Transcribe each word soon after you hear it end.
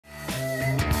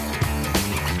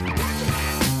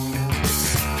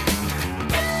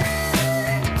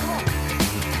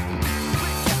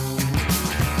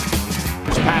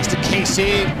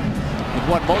see in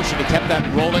one motion, he kept that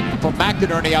rolling from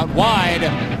McInerney out wide.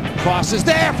 Crosses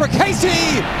there for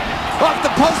Casey. Off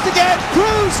the post again.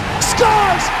 Cruz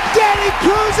scores. Danny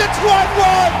Cruz. It's 1-1.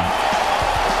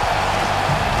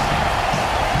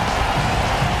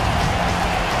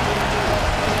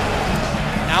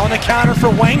 Now on the counter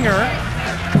for Wenger.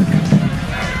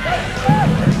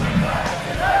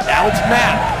 Now it's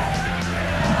Mapp.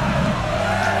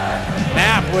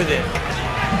 Mapp with it.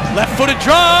 Left-footed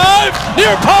drive,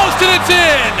 near post, and it's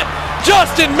in!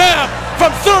 Justin Mapp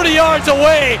from 30 yards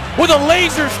away with a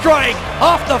laser strike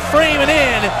off the frame and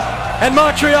in, and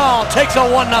Montreal takes a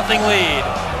 1-0 lead.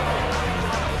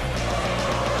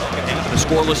 Into the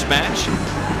scoreless match.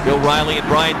 Bill Riley and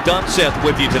Brian Dunseth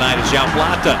with you tonight as João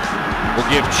Plata will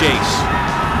give chase.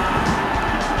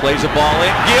 Plays a ball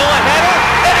in, Gill a header,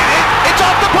 and it's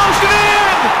off the post and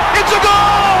in! It's a goal!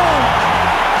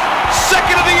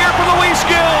 Second of the year for Luis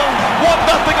Gill,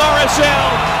 1-0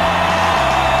 RSL.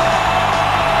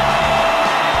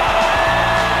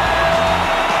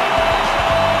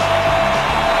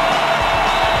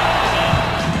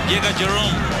 Llega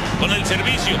Jerome con el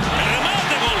servicio, el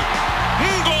remate, gol.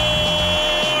 Gol,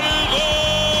 gol,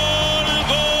 gol,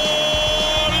 gol,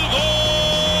 gol,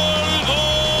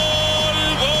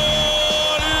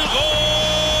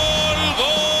 gol,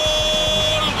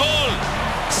 gol, gol.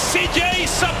 CJ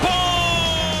Sapong.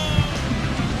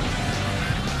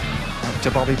 To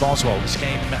Bobby Boswell. This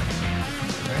game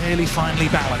really finely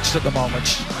balanced at the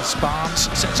moment. As Barnes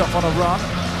sets off on a run.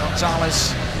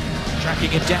 Gonzalez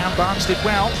tracking it down. Barnes did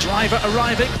well. Driver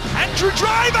arriving. Andrew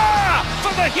Driver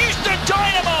for the Houston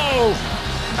Dynamo.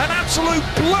 An absolute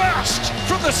blast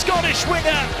from the Scottish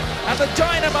winger. And the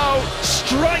Dynamo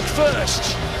strike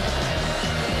first.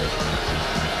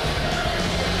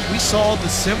 We saw the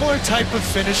similar type of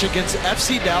finish against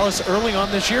FC Dallas early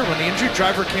on this year when Andrew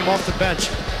Driver came off the bench.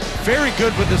 Very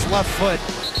good with his left foot.